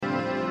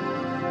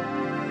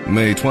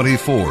May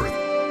 24th.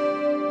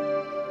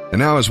 And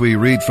now as we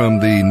read from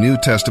the New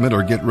Testament,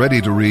 or get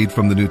ready to read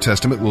from the New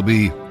Testament, we'll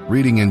be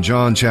reading in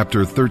John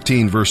chapter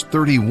 13, verse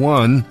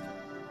 31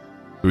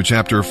 through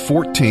chapter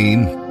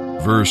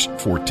 14, verse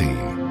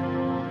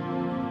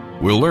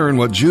 14. We'll learn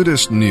what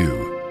Judas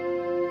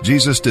knew.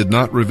 Jesus did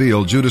not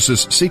reveal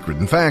Judas's secret.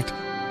 In fact,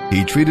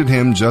 he treated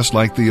him just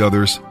like the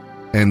others,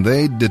 and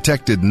they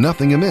detected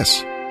nothing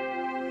amiss.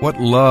 What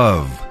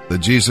love that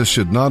Jesus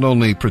should not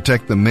only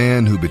protect the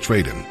man who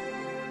betrayed him,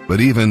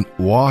 but even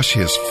wash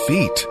his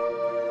feet.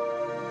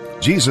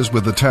 Jesus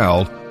with the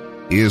towel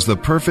is the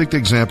perfect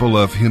example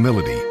of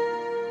humility.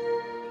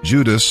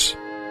 Judas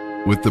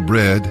with the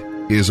bread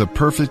is a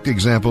perfect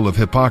example of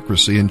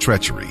hypocrisy and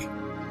treachery.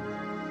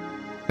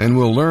 And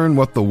we'll learn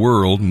what the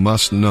world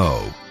must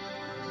know.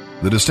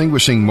 The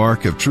distinguishing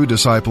mark of true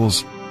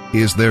disciples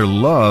is their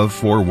love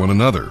for one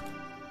another.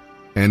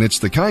 And it's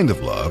the kind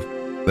of love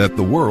that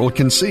the world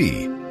can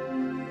see.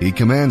 He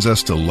commands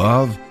us to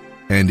love,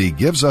 and he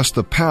gives us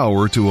the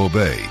power to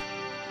obey.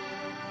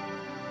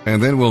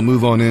 And then we'll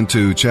move on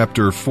into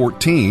chapter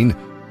 14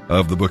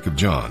 of the book of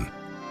John.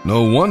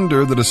 No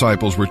wonder the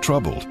disciples were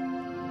troubled.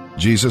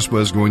 Jesus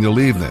was going to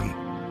leave them.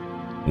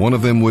 One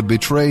of them would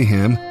betray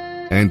him,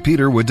 and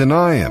Peter would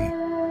deny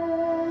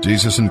him.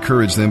 Jesus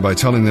encouraged them by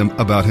telling them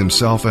about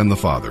himself and the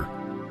Father.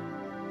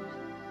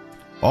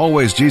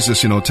 Always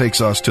Jesus, takes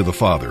us to the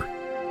Father.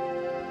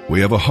 We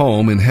have a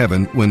home in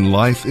heaven when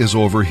life is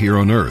over here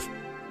on earth,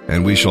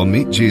 and we shall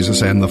meet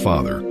Jesus and the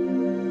Father.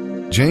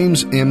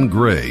 James M.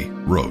 Gray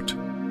wrote,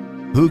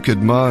 "Who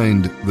could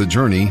mind the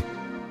journey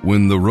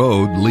when the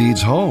road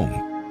leads home?"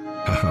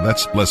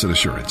 That's blessed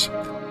assurance.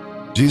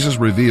 Jesus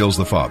reveals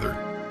the Father.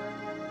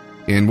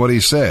 In what he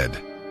said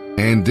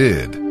and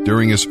did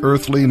during his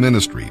earthly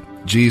ministry,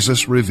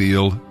 Jesus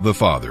revealed the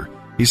Father.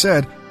 He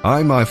said,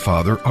 "I and my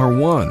Father are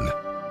one."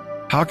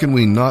 How can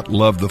we not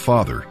love the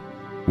Father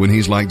when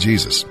he's like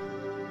Jesus?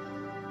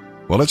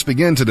 Well, let's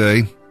begin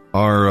today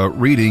our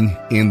reading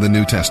in the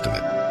New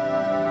Testament.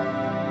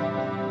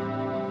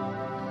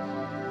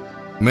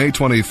 May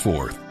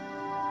 24th,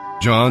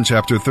 John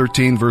chapter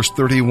 13, verse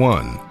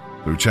 31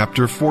 through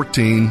chapter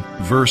 14,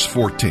 verse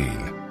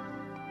 14.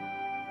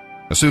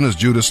 As soon as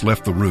Judas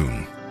left the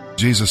room,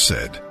 Jesus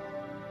said,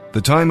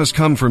 "The time has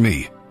come for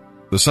me,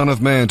 the Son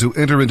of Man, to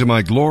enter into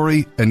my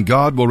glory, and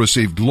God will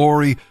receive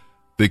glory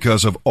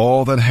because of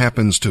all that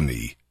happens to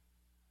me.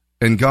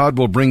 And God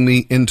will bring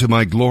me into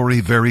my glory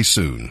very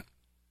soon.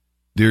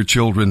 Dear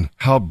children,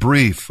 how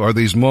brief are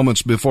these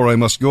moments before I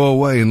must go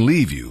away and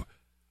leave you.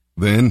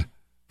 Then,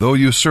 though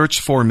you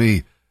search for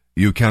me,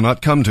 you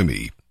cannot come to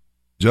me,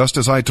 just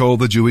as I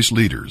told the Jewish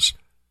leaders.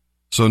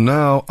 So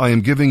now I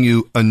am giving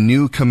you a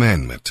new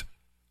commandment.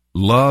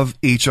 Love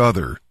each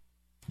other.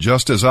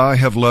 Just as I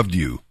have loved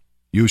you,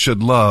 you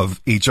should love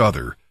each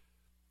other.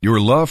 Your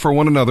love for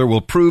one another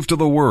will prove to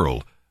the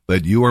world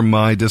that you are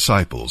my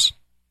disciples."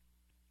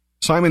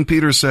 Simon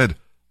Peter said,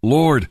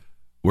 "Lord,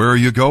 where are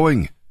you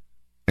going?"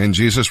 And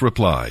Jesus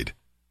replied,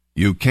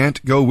 "You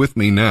can't go with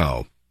me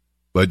now,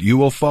 but you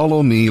will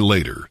follow me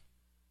later."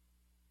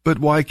 "But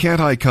why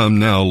can't I come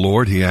now,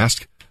 Lord?" he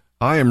asked.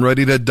 "I am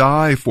ready to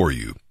die for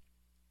you."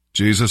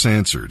 Jesus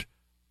answered,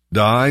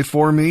 "Die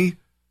for me?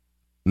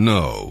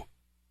 No.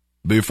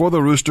 Before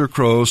the rooster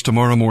crows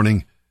tomorrow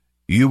morning,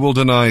 you will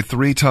deny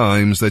 3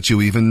 times that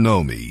you even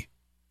know me."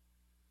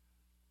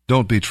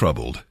 Don't be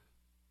troubled.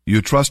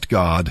 You trust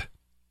God.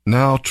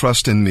 Now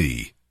trust in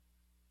me.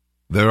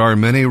 There are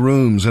many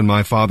rooms in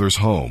my Father's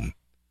home,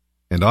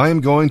 and I am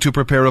going to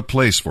prepare a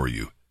place for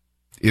you.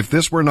 If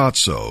this were not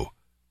so,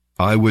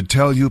 I would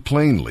tell you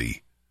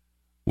plainly.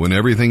 When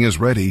everything is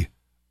ready,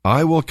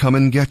 I will come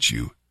and get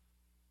you,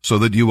 so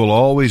that you will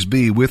always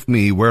be with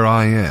me where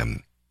I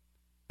am.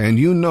 And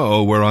you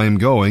know where I am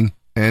going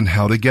and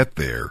how to get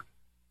there.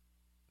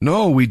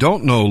 "No, we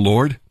don't know,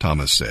 Lord,"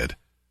 Thomas said.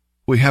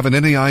 "We haven't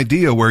any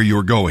idea where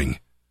you're going,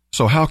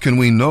 so how can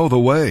we know the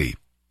way?"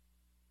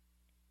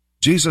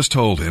 Jesus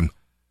told him,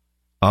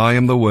 "I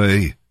am the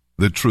way,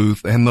 the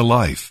truth, and the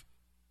life.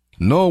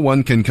 No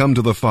one can come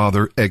to the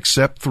Father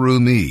except through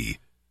me.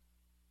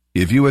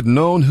 If you had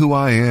known who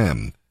I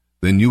am,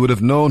 then you would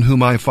have known who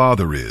my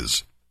Father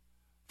is.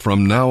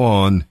 From now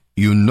on,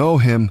 you know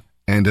him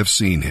and have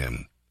seen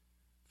him."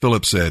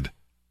 Philip said,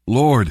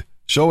 "Lord,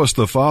 show us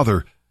the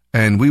Father,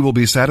 and we will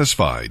be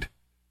satisfied."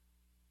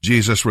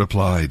 Jesus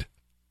replied,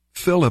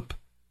 "Philip,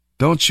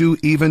 don't you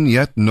even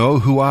yet know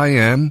who I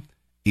am,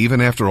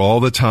 even after all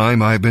the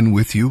time I've been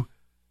with you?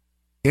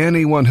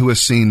 Anyone who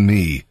has seen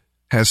me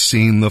has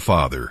seen the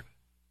Father.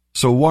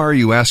 So why are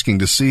you asking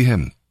to see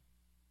him?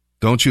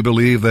 Don't you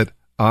believe that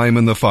I'm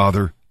in the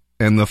Father,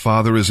 and the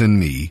Father is in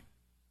me?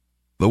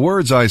 The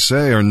words I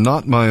say are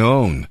not my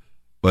own,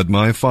 but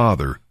my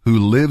Father, who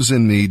lives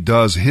in me,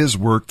 does his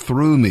work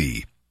through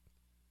me.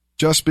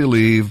 Just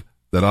believe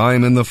that I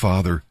am in the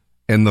Father,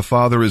 and the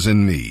Father is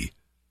in me,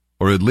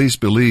 or at least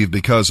believe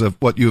because of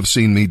what you have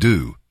seen me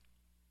do.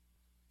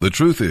 The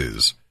truth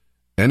is,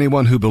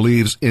 anyone who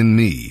believes in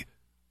me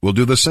will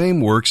do the same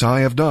works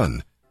I have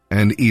done,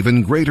 and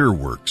even greater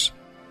works,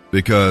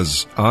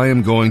 because I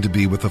am going to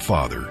be with the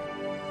Father.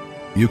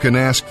 You can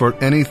ask for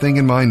anything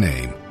in my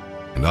name,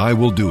 and I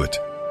will do it,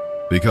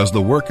 because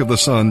the work of the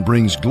Son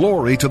brings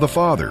glory to the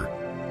Father.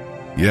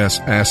 Yes,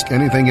 ask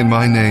anything in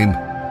my name,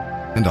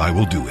 and I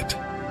will do it.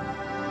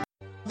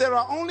 There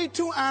are only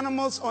two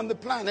animals on the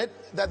planet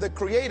that the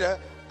Creator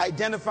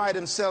identified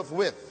himself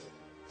with.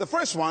 The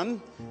first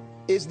one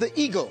is the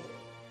eagle.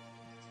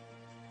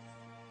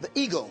 The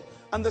eagle.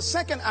 And the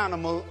second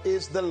animal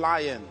is the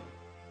lion.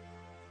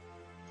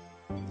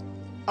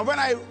 And when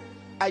I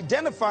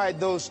identified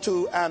those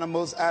two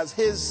animals as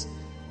his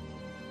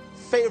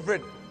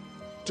favorite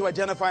to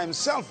identify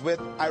himself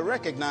with, I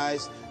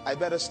recognized I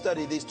better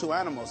study these two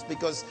animals,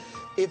 because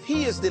if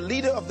he is the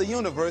leader of the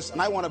universe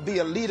and I want to be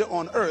a leader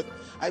on earth,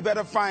 I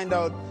better find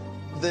out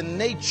the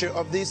nature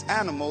of these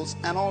animals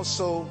and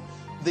also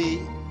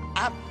the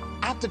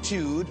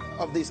attitude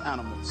of these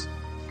animals.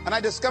 And I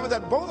discovered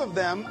that both of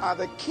them are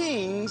the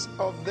kings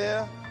of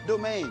their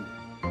domain.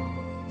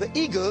 The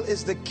eagle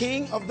is the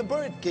king of the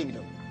bird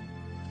kingdom,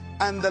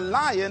 and the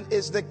lion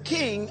is the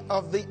king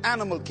of the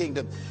animal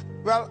kingdom.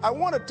 Well, I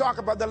want to talk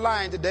about the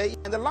lion today.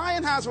 And the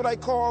lion has what I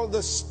call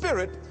the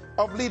spirit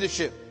of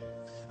leadership.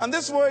 And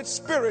this word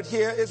spirit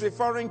here is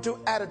referring to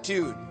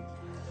attitude.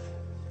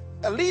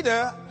 A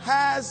leader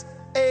has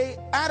an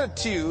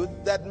attitude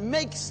that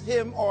makes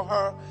him or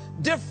her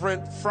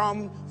different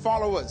from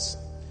followers.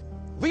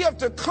 We have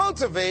to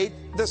cultivate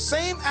the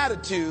same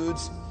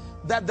attitudes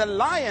that the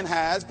lion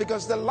has,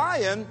 because the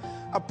lion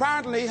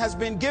apparently has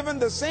been given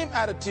the same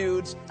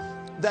attitudes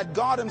that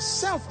God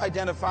himself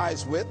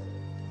identifies with,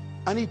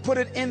 and he put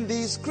it in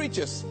these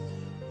creatures.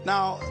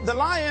 Now, the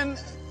lion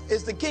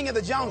is the king of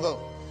the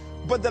jungle,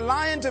 but the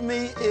lion to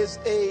me is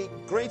a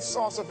great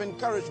source of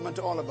encouragement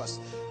to all of us.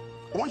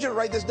 I want you to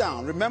write this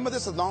down. Remember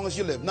this as long as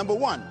you live. Number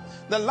one,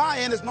 the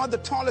lion is not the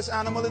tallest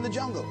animal in the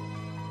jungle.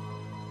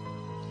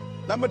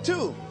 Number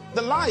two,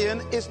 the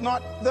lion is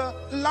not the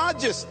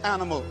largest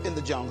animal in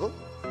the jungle.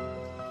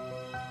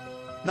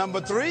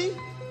 Number three,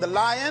 the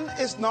lion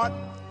is not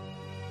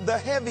the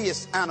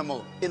heaviest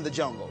animal in the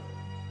jungle.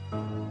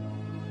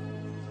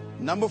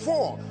 Number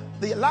four,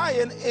 the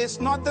lion is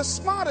not the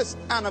smartest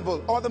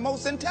animal or the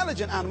most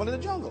intelligent animal in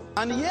the jungle.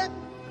 And yet,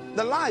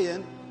 the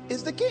lion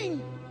is the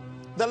king.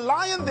 The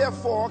lion,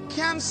 therefore,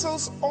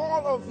 cancels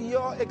all of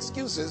your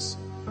excuses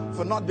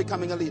for not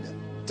becoming a leader.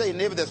 Tell your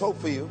neighbor there's hope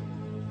for you.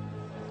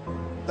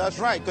 That's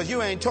right, because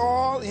you ain't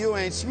tall, you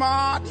ain't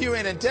smart, you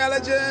ain't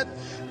intelligent,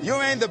 you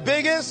ain't the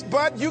biggest,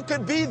 but you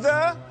could be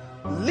the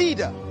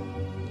leader.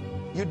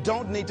 You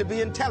don't need to be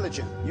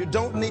intelligent. You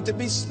don't need to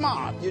be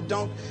smart. You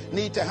don't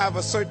need to have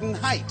a certain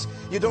height.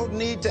 You don't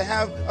need to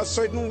have a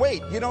certain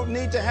weight. You don't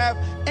need to have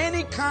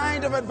any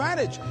kind of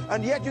advantage.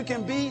 And yet you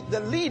can be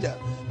the leader.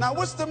 Now,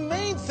 what's the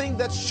main thing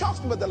that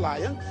shocks me about the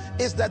lion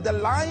is that the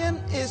lion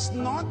is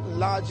not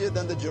larger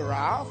than the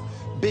giraffe,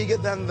 bigger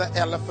than the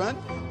elephant,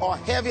 or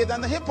heavier than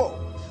the hippo.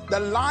 The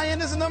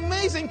lion is an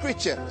amazing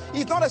creature.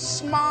 He's not as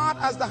smart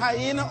as the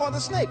hyena or the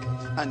snake.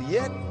 And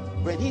yet,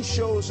 when he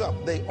shows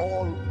up, they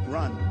all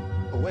run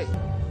away.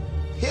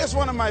 Here's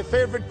one of my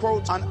favorite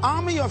quotes. An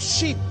army of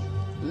sheep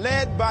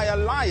led by a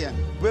lion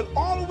will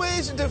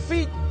always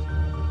defeat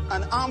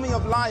an army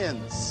of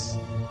lions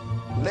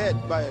led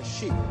by a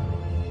sheep.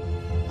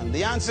 And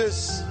the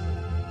answers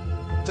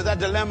to that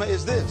dilemma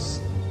is this: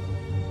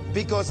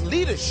 because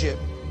leadership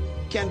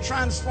can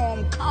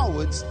transform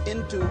cowards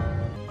into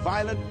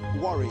violent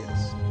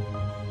warriors.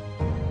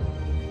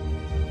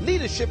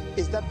 Leadership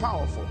is that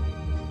powerful.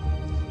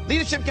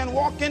 Leadership can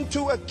walk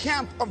into a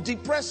camp of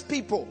depressed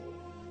people,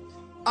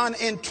 and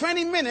in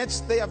 20 minutes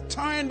they have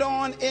turned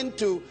on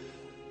into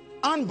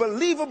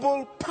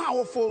unbelievable,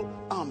 powerful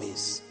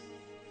armies.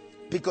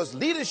 Because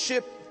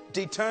leadership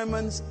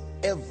determines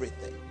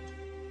everything.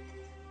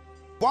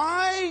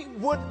 Why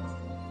would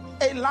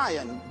a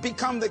lion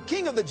become the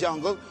king of the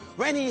jungle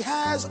when he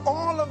has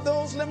all of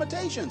those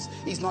limitations?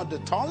 He's not the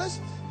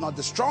tallest, not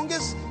the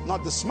strongest,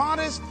 not the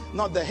smartest,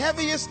 not the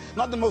heaviest,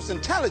 not the most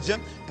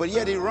intelligent, but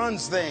yet he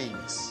runs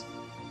things.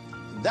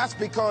 That's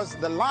because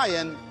the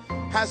lion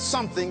has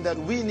something that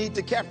we need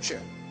to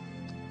capture.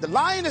 The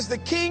lion is the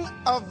king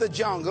of the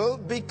jungle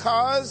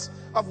because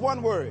of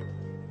one word: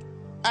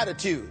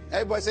 attitude.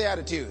 Everybody say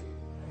attitude.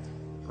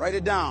 Write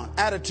it down.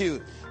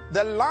 Attitude.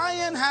 The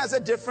lion has a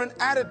different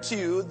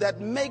attitude that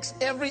makes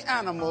every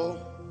animal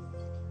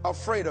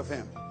afraid of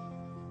him.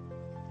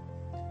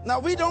 Now,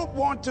 we don't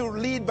want to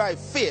lead by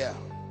fear,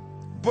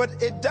 but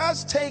it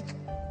does take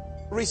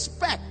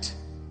respect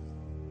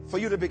for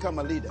you to become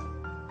a leader.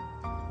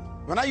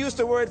 When I use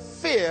the word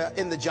fear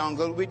in the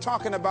jungle, we're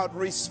talking about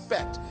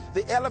respect.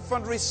 The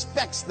elephant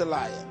respects the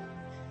lion.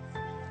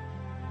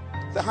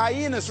 The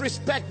hyenas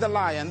respect the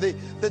lion.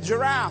 The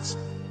giraffes,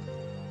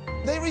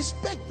 they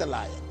respect the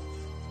lion.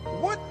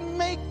 What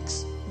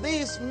makes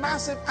these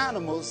massive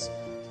animals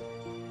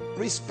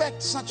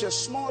respect such a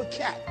small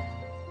cat?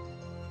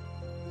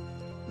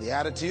 The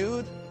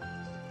attitude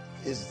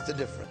is the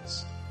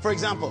difference. For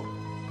example,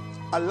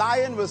 a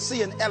lion will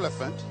see an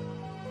elephant,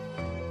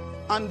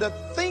 and the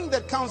thing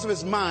that comes to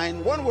his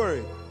mind, one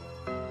word: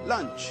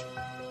 lunch.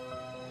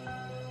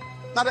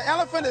 Now, the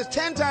elephant is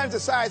 10 times the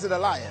size of the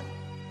lion,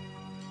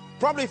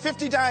 probably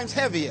 50 times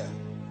heavier,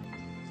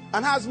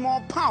 and has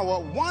more power.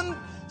 One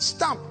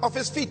stomp of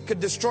his feet could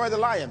destroy the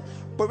lion.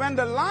 But when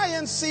the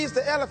lion sees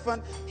the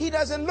elephant, he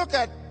doesn't look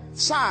at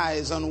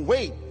size and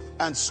weight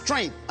and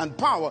strength and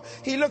power.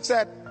 He looks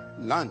at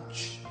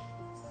lunch.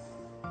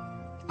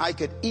 I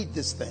could eat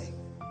this thing.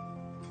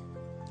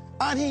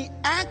 And he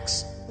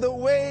acts the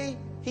way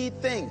he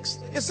thinks.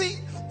 You see,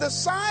 the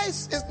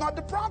size is not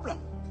the problem.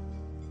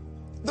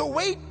 The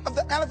weight of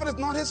the elephant is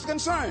not his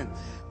concern.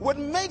 What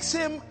makes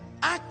him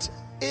act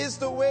is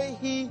the way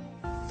he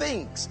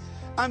thinks.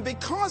 And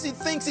because he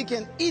thinks he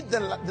can eat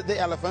the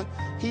elephant,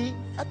 he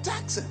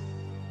attacks him.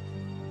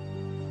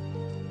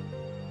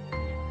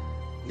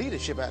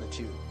 Leadership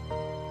attitude.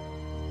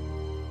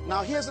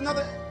 Now here's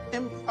another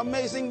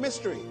amazing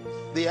mystery.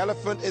 The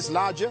elephant is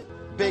larger,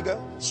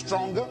 bigger,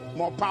 stronger,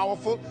 more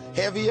powerful,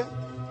 heavier,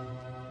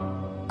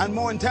 and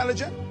more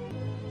intelligent.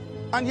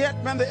 And yet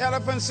when the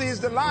elephant sees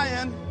the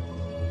lion,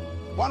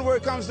 one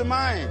word comes to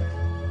mind: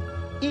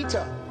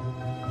 eater.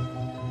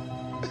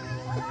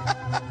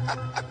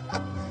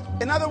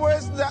 In other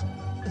words,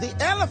 the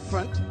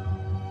elephant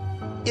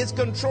is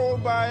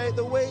controlled by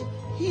the way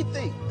he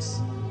thinks.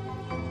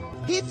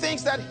 He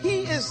thinks that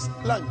he is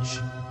lunch.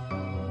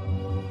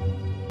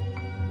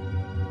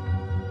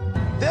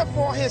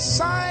 Therefore, his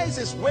size,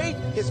 his weight,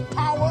 his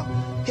power,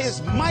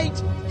 his might,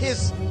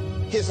 his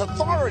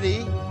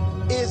authority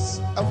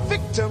is a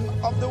victim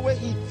of the way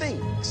he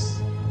thinks.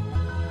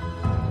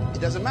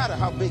 It doesn't matter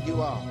how big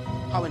you are,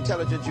 how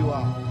intelligent you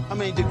are, how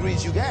many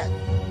degrees you get.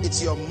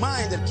 It's your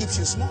mind that keeps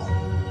you small.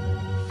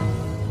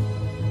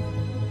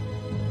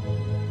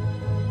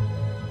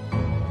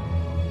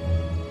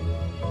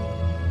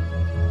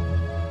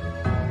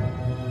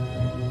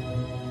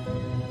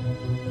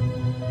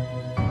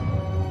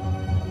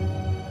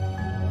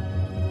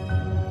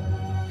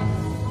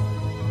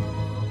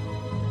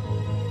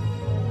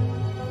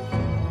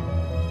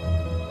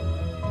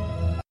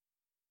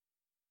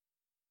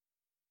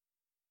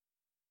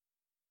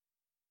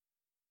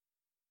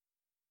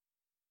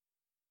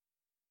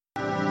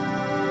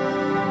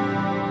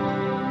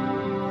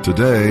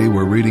 Today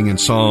we're reading in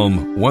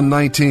Psalm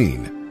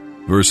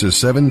 119, verses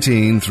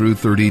 17 through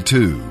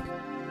 32.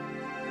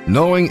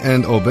 Knowing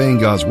and obeying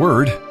God's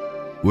Word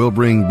will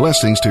bring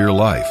blessings to your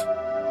life,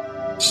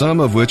 some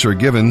of which are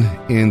given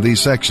in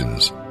these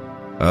sections.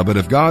 But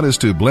if God is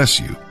to bless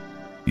you,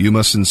 you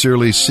must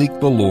sincerely seek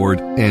the Lord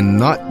and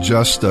not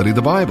just study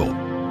the Bible.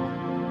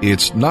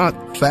 It's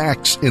not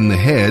facts in the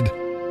head,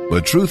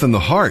 but truth in the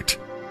heart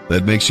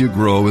that makes you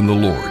grow in the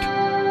Lord.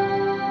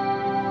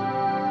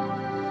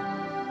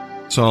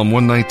 Psalm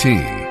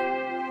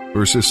 119,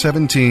 verses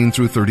 17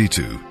 through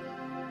 32.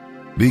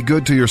 Be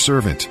good to your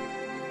servant,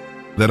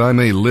 that I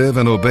may live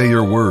and obey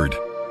your word.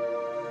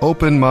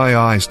 Open my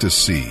eyes to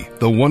see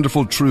the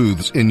wonderful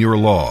truths in your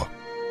law.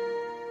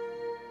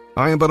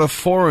 I am but a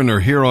foreigner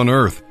here on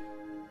earth.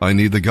 I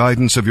need the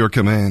guidance of your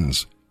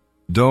commands.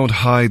 Don't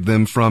hide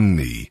them from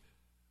me.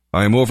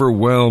 I am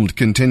overwhelmed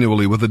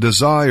continually with a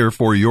desire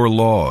for your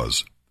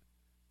laws.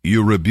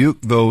 You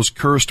rebuke those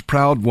cursed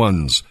proud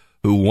ones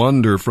who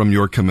wander from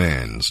your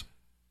commands.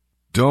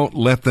 Don't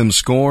let them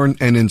scorn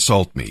and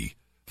insult me,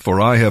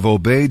 for I have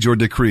obeyed your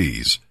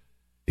decrees.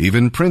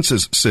 Even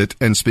princes sit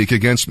and speak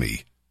against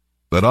me,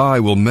 but I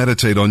will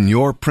meditate on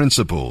your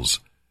principles.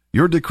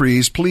 Your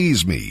decrees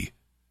please me.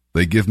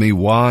 They give me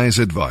wise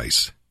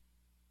advice.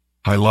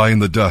 I lie in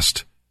the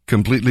dust,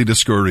 completely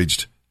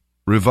discouraged.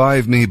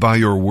 Revive me by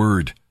your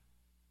word.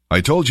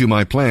 I told you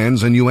my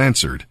plans, and you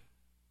answered.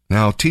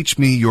 Now teach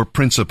me your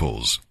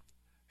principles.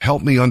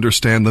 Help me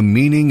understand the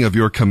meaning of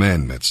your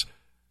commandments,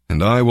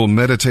 and I will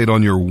meditate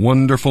on your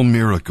wonderful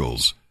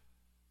miracles.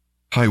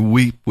 I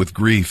weep with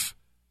grief.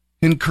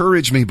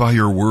 Encourage me by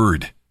your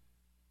word.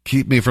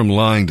 Keep me from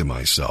lying to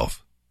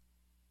myself.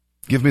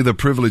 Give me the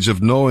privilege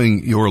of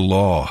knowing your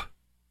law.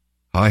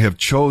 I have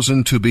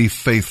chosen to be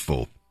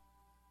faithful.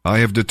 I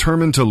have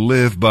determined to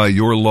live by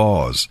your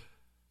laws.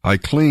 I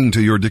cling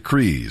to your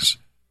decrees.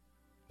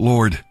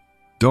 Lord,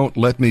 don't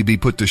let me be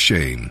put to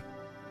shame.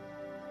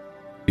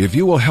 If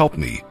you will help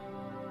me,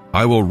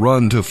 I will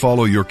run to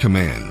follow your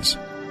commands.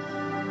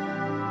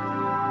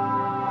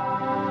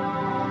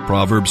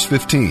 Proverbs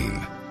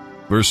 15,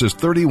 verses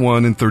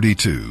 31 and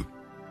 32.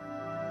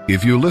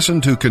 If you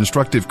listen to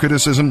constructive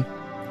criticism,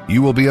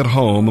 you will be at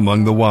home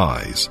among the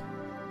wise.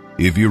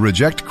 If you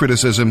reject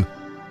criticism,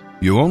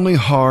 you only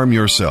harm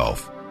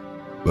yourself.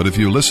 But if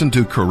you listen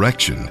to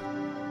correction,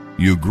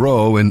 you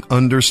grow in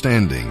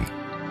understanding.